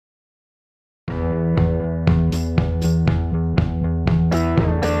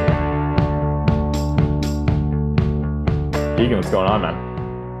Keegan, what's going on,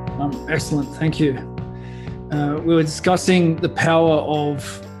 man? Excellent, thank you. We were discussing the power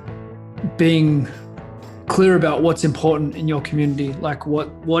of being clear about what's important in your community, like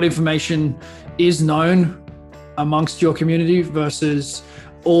what information is known amongst your community versus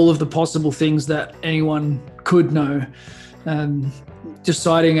all of the possible things that anyone could know.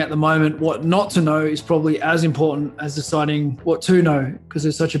 Deciding at the moment what not to know is probably as important as deciding what to know, because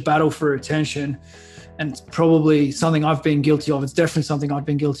there's such a battle for attention. And it's probably something I've been guilty of. It's definitely something I've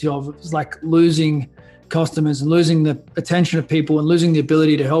been guilty of. It's like losing customers and losing the attention of people and losing the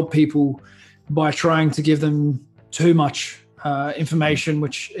ability to help people by trying to give them too much information,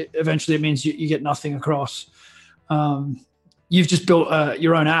 which eventually it means you get nothing across. You've just built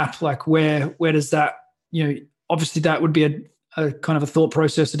your own app. Like where does that, obviously that would be a kind of a thought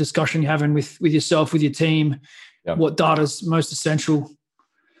process, a discussion you're having with yourself, with your team. Yep. What data is most essential?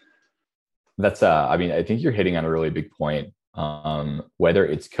 That's, I think you're hitting on a really big point. Whether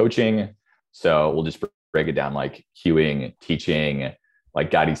it's coaching, so we'll just break it down like cueing, teaching,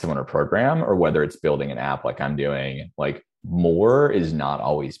 like guiding someone a program, or whether it's building an app like I'm doing, like more is not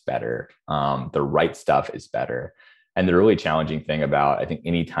always better. The right stuff is better. And the really challenging thing about, I think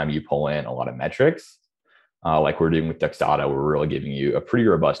anytime you pull in a lot of metrics, like we're doing with Dexata, we're really giving you a pretty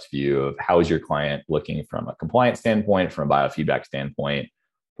robust view of how is your client looking from a compliance standpoint, from a biofeedback standpoint,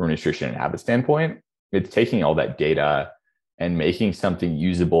 from a nutrition and habit standpoint. It's taking all that data and making something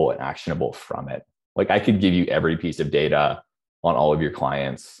usable and actionable from it. Like I could give you every piece of data on all of your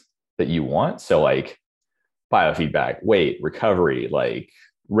clients that you want. So like biofeedback, weight, recovery, like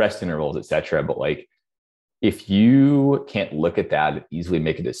rest intervals, et cetera. But like, if you can't look at that and easily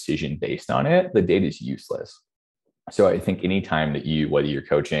make a decision based on it, the data is useless. So I think anytime that whether you're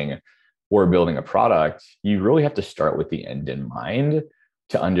coaching or building a product, you really have to start with the end in mind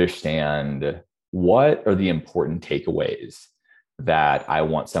to understand what are the important takeaways that I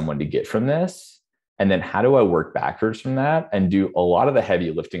want someone to get from this. And then how do I work backwards from that and do a lot of the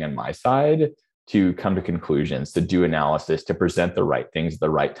heavy lifting on my side to come to conclusions, to do analysis, to present the right things at the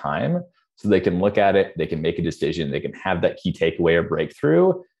right time so they can look at it, they can make a decision, they can have that key takeaway or breakthrough,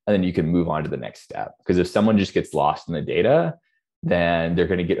 and then you can move on to the next step. Because if someone just gets lost in the data, then they're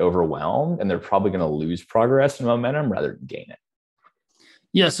going to get overwhelmed and they're probably going to lose progress and momentum rather than gain it.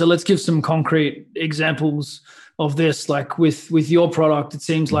 Yeah, so let's give some concrete examples of this. Like with your product, it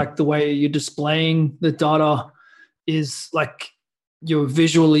seems like the way you're displaying the data is like you're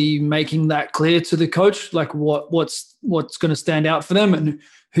visually making that clear to the coach, like what's going to stand out for them and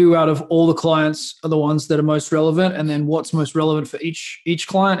who out of all the clients are the ones that are most relevant, and then what's most relevant for each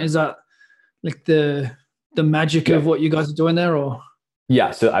client. Is that like the magic of what you guys are doing there, or?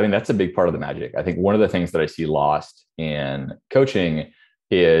 Yeah, so that's a big part of the magic. I think one of the things that I see lost in coaching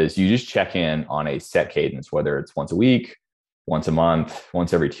is you just check in on a set cadence, whether it's once a week, once a month,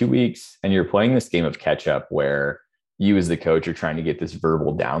 once every 2 weeks, and you're playing this game of catch up where you as the coach are trying to get this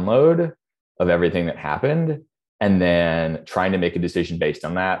verbal download of everything that happened and then trying to make a decision based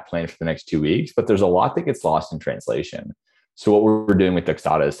on that, plan for the next 2 weeks. But there's a lot that gets lost in translation. So what we're doing with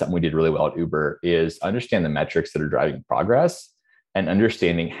Dexata is something we did really well at Uber is understand the metrics that are driving progress and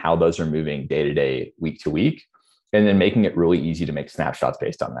understanding how those are moving day to day, week to week, and then making it really easy to make snapshots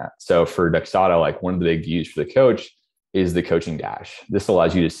based on that. So for Dexata, like one of the big views for the coach is the coaching dash. This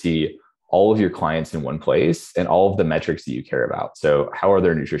allows you to see all of your clients in one place and all of the metrics that you care about. So how are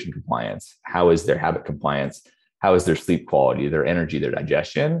their nutrition compliance? How is their habit compliance? How is their sleep quality, their energy, their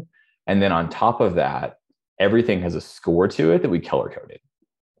digestion? And then on top of that, everything has a score to it that we color coded.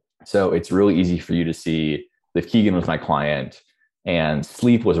 So it's really easy for you to see if Keegan was my client and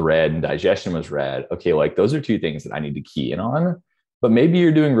sleep was red and digestion was red. Okay, like those are two things that I need to key in on. But maybe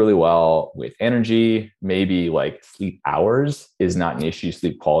you're doing really well with energy. Maybe like sleep hours is not an issue,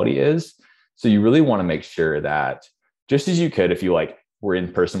 sleep quality is. So you really want to make sure that just as you could, if you like were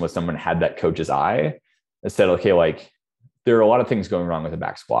in person with someone, had that coach's eye and said, okay, like there are a lot of things going wrong with the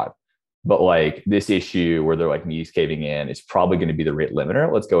back squat, but like this issue where they're like knees caving in is probably going to be the rate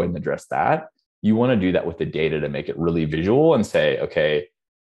limiter. Let's go ahead and address that. You want to do that with the data to make it really visual and say, okay,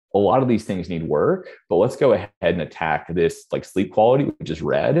 a lot of these things need work, but let's go ahead and attack this like sleep quality, which is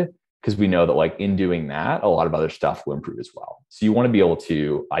red, because we know that like in doing that, a lot of other stuff will improve as well. So you want to be able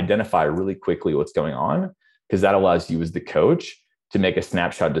to identify really quickly what's going on, because that allows you as the coach to make a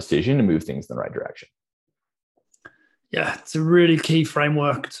snapshot decision to move things in the right direction. Yeah, it's a really key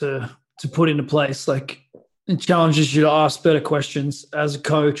framework to put into place. Like it challenges you to ask better questions as a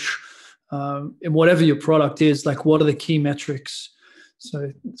coach, and whatever your product is, like what are the key metrics?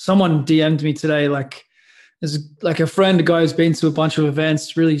 So someone DM'd me today, like there's like a friend, a guy who's been to a bunch of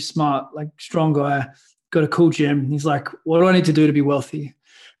events, really smart, like strong guy. got a cool gym. He's like, what do I need to do to be wealthy?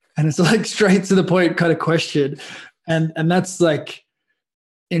 And it's like straight to the point kind of question. And that's like,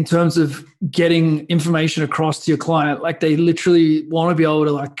 in terms of getting information across to your client, like they literally want to be able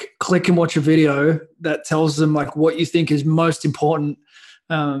to like click and watch a video that tells them like what you think is most important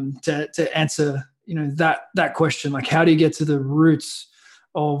to answer, that question. Like, how do you get to the roots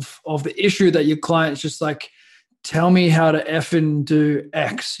of the issue that your client's just like, tell me how to effing do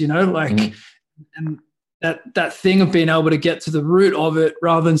X, and that thing of being able to get to the root of it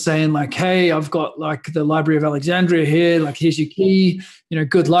rather than saying like, hey, I've got like the Library of Alexandria here, like here's your key,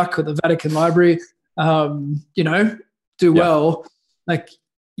 good luck with the Vatican Library, do well. Like,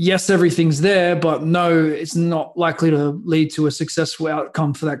 yes, everything's there, but no, it's not likely to lead to a successful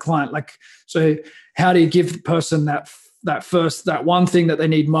outcome for that client. Like, so how do you give the person that one thing that they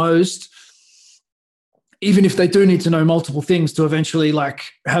need most, even if they do need to know multiple things to eventually like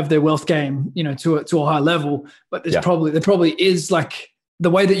have their wealth game, to a high level. But there probably is like the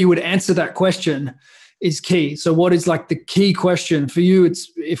way that you would answer that question is key. So what is like the key question for you?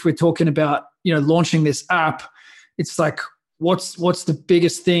 It's, if we're talking about, launching this app, it's like, what's the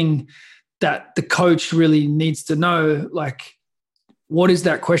biggest thing that the coach really needs to know? Like, what is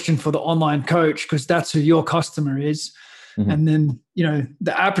that question for the online coach? Because that's who your customer is. Mm-hmm. And then,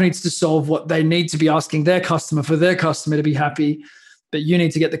 the app needs to solve what they need to be asking their customer for their customer to be happy. But you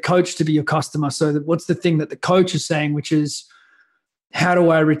need to get the coach to be your customer. So what's the thing that the coach is saying, which is, how do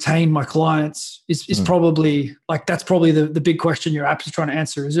I retain my clients? Is mm-hmm. probably like, that's probably the big question your app is trying to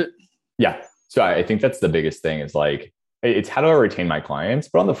answer, is it? Yeah. So I think that's the biggest thing is like, it's how do I retain my clients?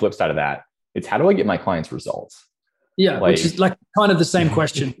 But on the flip side of that, it's how do I get my clients results? Yeah. Which is like kind of the same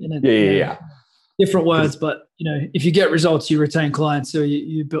question. Yeah. Different words, but if you get results, you retain clients, so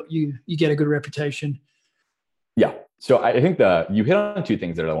you get a good reputation. Yeah. So I think you hit on two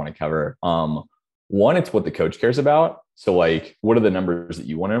things that I want to cover. One, it's what the coach cares about. So like, what are the numbers that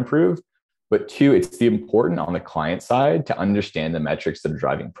you want to improve? But two, it's the important on the client side to understand the metrics that are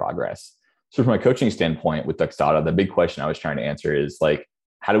driving progress. So from a coaching standpoint with Duxata, the big question I was trying to answer is like,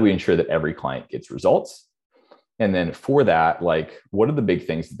 how do we ensure that every client gets results? And then for that, like, what are the big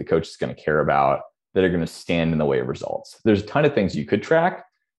things that the coach is going to care about that are going to stand in the way of results? There's a ton of things you could track,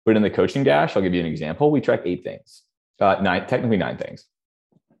 but in the coaching dash, I'll give you an example. We track 8 things, technically 9 things.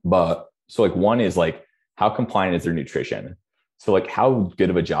 But so like one is like, how compliant is their nutrition? So like, how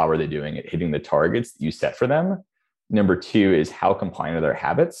good of a job are they doing at hitting the targets that you set for them? Number 2 is how compliant are their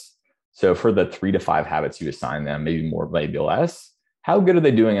habits? So for the 3 to 5 habits you assign them, maybe more, maybe less, how good are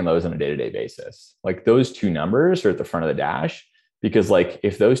they doing on those on a day-to-day basis? Like those 2 numbers are at the front of the dash, because like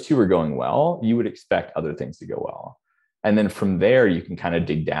if those 2 are going well, you would expect other things to go well. And then from there, you can kind of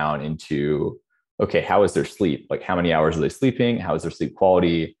dig down into, okay, how is their sleep? Like how many hours are they sleeping? How is their sleep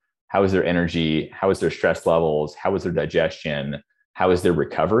quality? How is their energy? How is their stress levels? How is their digestion? How is their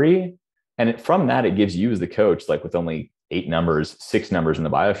recovery? And from that, it gives you as the coach, like with only 6 numbers in the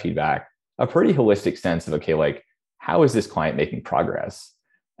biofeedback, a pretty holistic sense of, okay, like, how is this client making progress?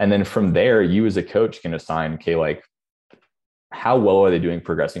 And then from there, you as a coach can assign, okay, like, how well are they doing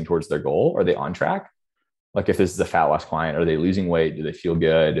progressing towards their goal? Are they on track? Like if this is a fat loss client, are they losing weight? Do they feel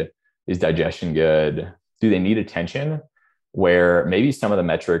good? Is digestion good? Do they need attention? Where maybe some of the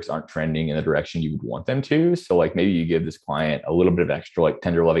metrics aren't trending in the direction you would want them to. So like maybe you give this client a little bit of extra like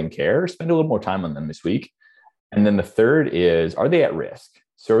tender loving care, spend a little more time on them this week. And then the third is, are they at risk?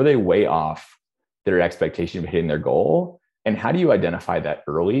 So are they way off their expectation of hitting their goal? And how do you identify that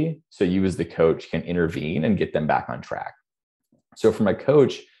early so you as the coach can intervene and get them back on track? So from a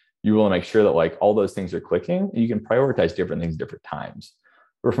coach, you want to make sure that like all those things are clicking. You can prioritize different things at different times.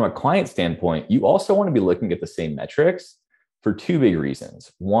 But from a client standpoint, you also want to be looking at the same metrics for 2 big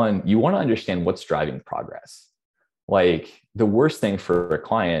reasons. One, you want to understand what's driving progress. Like the worst thing for a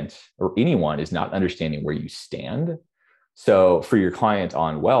client or anyone is not understanding where you stand. So for your client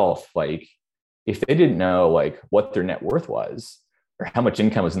on wealth, like if they didn't know like what their net worth was or how much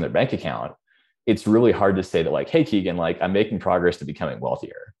income was in their bank account, it's really hard to say that like, hey, Keegan, like I'm making progress to becoming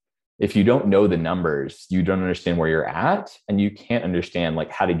wealthier. If you don't know the numbers, you don't understand where you're at and you can't understand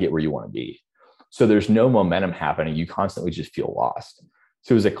like how to get where you want to be. So there's no momentum happening. You constantly just feel lost.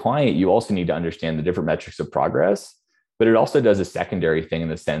 So as a client, you also need to understand the different metrics of progress, but it also does a secondary thing in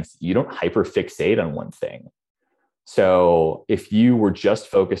the sense you don't hyperfixate on one thing. So if you were just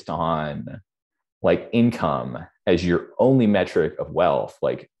focused on like income as your only metric of wealth,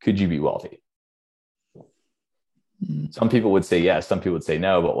 like could you be wealthy? Some people would say yes, some people would say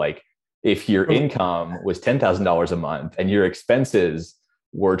no, but like if your income was $10,000 a month and your expenses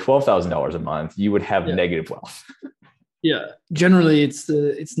were $12,000 a month, you would have negative wealth. Yeah, generally it's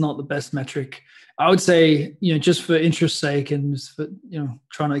not the best metric. I would say, just for interest's sake and just for,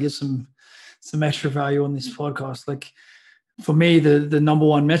 trying to get some extra value on this podcast, like for me, the number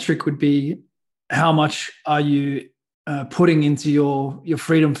one metric would be how much are you putting into your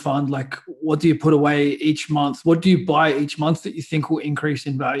freedom fund? Like, what do you put away each month? What do you buy each month that you think will increase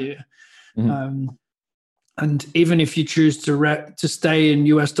in value? Mm-hmm. And even if you choose to stay in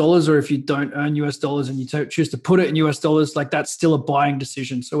US dollars, or if you don't earn US dollars and you choose to put it in US dollars, like that's still a buying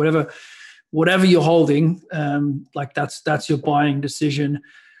decision. So whatever you're holding, like that's your buying decision,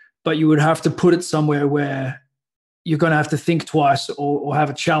 but you would have to put it somewhere where you're going to have to think twice or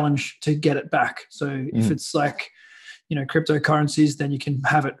have a challenge to get it back. So if it's like, cryptocurrencies, then you can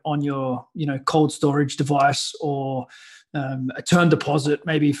have it on your, cold storage device, or a term deposit,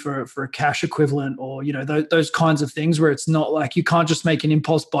 maybe for a cash equivalent, or, those kinds of things where it's not like you can't just make an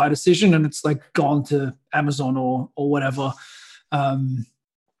impulse buy decision and it's like gone to Amazon or whatever.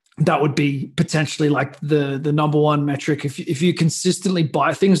 That would be potentially like the number one metric. If you consistently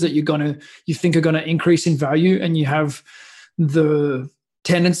buy things that you think are going to increase in value, and you have the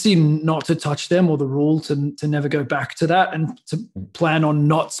tendency not to touch them, or the rule to never go back to that, and to plan on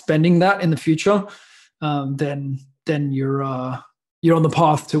not spending that in the future, then you're on the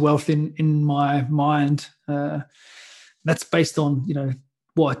path to wealth in my mind. That's based on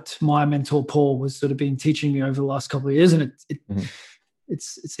what my mentor Paul was sort of been teaching me over the last couple of years, and it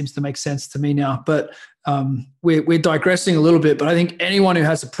seems to make sense to me now. But we're digressing a little bit. But I think anyone who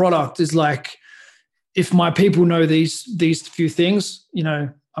has a product is like, if my people know these few things,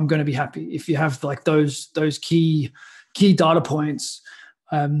 I'm going to be happy. If you have like those key data points,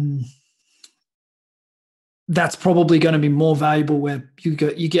 that's probably going to be more valuable, where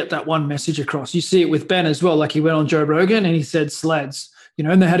you get that one message across. You see it with Ben as well. Like, he went on Joe Rogan and he said sleds,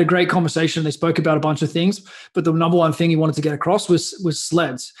 and they had a great conversation. They spoke about a bunch of things, but the number one thing he wanted to get across was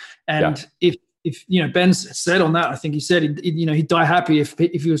sleds. And if Ben said on that, I think he said he'd die happy if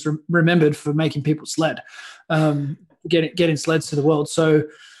he was remembered for making people sled, getting sleds to the world. So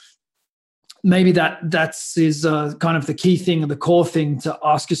maybe that's kind of the key thing, and the core thing to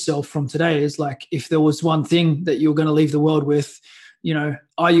ask yourself from today is like, if there was one thing that you're going to leave the world with,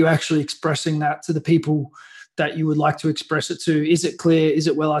 are you actually expressing that to the people that you would like to express it to? Is it clear? Is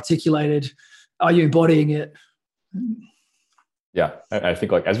it well articulated? Are you embodying it? Yeah, I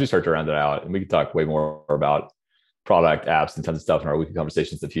think like as we start to round it out, and we can talk way more about product, apps, and tons of stuff in our weekly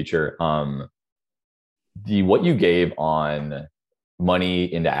conversations in the future. What you gave on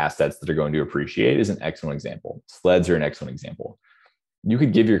money into assets that are going to appreciate is an excellent example. Sleds are an excellent example. You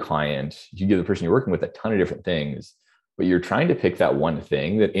could give your client, you give the person you're working with a ton of different things, but you're trying to pick that one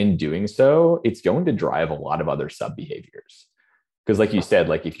thing that, in doing so, it's going to drive a lot of other sub behaviors. Because like you said,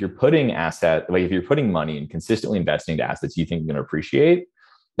 like if you're putting money and consistently investing into assets you think you're going to appreciate,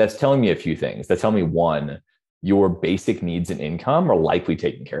 that's telling me a few things. That's telling me, one, your basic needs and income are likely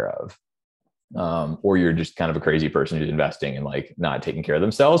taken care of. Or you're just kind of a crazy person who's investing and like not taking care of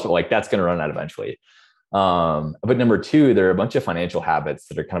themselves, but like that's going to run out eventually. But number two, there are a bunch of financial habits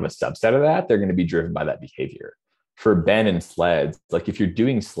that are kind of a subset of that. They're going to be driven by that behavior. For Ben and sleds, like if you're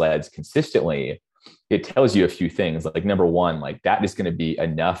doing sleds consistently, it tells you a few things. Like number one, like that is going to be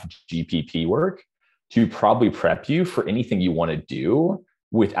enough GPP work to probably prep you for anything you want to do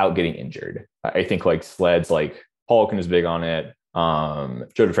without getting injured. I think like sleds, like Paul Oaken is big on it. Joe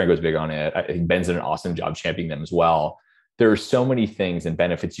DeFranco is big on it. I think Ben's done an awesome job championing them as well. There are so many things and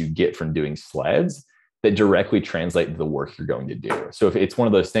benefits you get from doing sleds that directly translate to the work you're going to do. So if it's one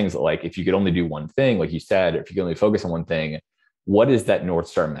of those things that like, if you could only do one thing, like you said, if you can only focus on one thing, what is that North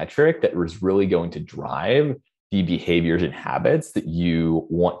Star metric that is really going to drive the behaviors and habits that you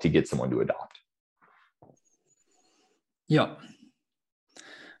want to get someone to adopt? Yeah.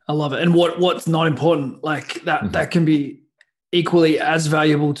 I love it. And what's not important, like that can be equally as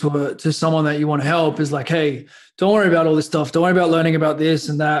valuable to someone that you want to help, is like, hey, don't worry about all this stuff. Don't worry about learning about this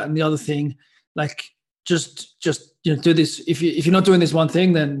and that and the other thing. Like just do this. If you're not doing this one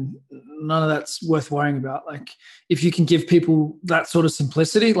thing, then none of that's worth worrying about. Like if you can give people that sort of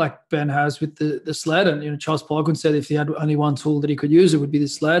simplicity, like Ben has with the sled, and Charles Poliquin said if he had only one tool that he could use, it would be the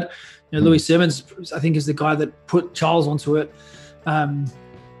sled. Louis Simmons, I think, is the guy that put Charles onto it.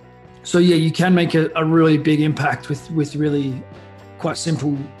 So yeah, you can make a really big impact with really quite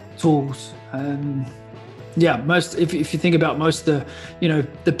simple tools. Yeah, if you think about most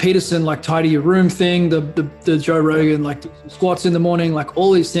the Peterson like tidy your room thing, the Joe Rogan like squats in the morning, like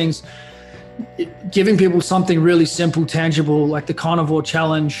all these things, giving people something really simple, tangible, like the carnivore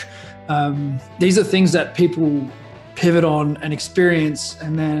challenge. These are things that people pivot on and experience,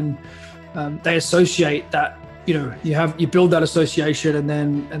 and then they associate that you build that association, and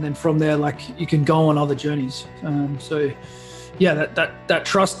then from there, like, you can go on other journeys. So yeah, that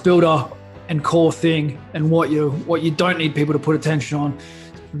trust builder and core thing, and what you don't need people to put attention on,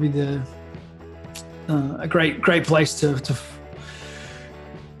 would be a great place to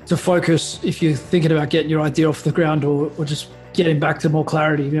focus if you're thinking about getting your idea off the ground, or just getting back to more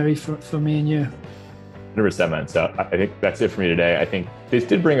clarity, maybe for me and you. 100%, man. So I think that's it for me today. I think this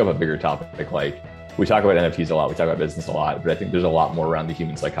did bring up a bigger topic. Like, we talk about NFTs a lot, we talk about business a lot, but I think there's a lot more around the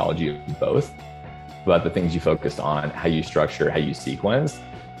human psychology of both, about the things you focused on, how you structure, how you sequence,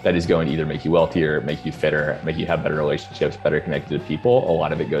 that is going to either make you wealthier, make you fitter, make you have better relationships, better connected to people. A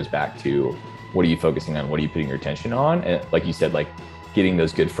lot of it goes back to, what are you focusing on? What are you putting your attention on? And like you said, like, getting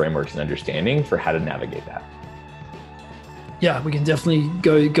those good frameworks and understanding for how to navigate that. Yeah, we can definitely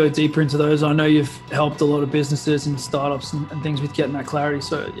go deeper into those. I know you've helped a lot of businesses and startups and things with getting that clarity.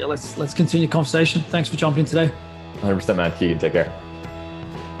 So yeah, let's continue the conversation. Thanks for jumping in today. 100%, man. Keegan, take care.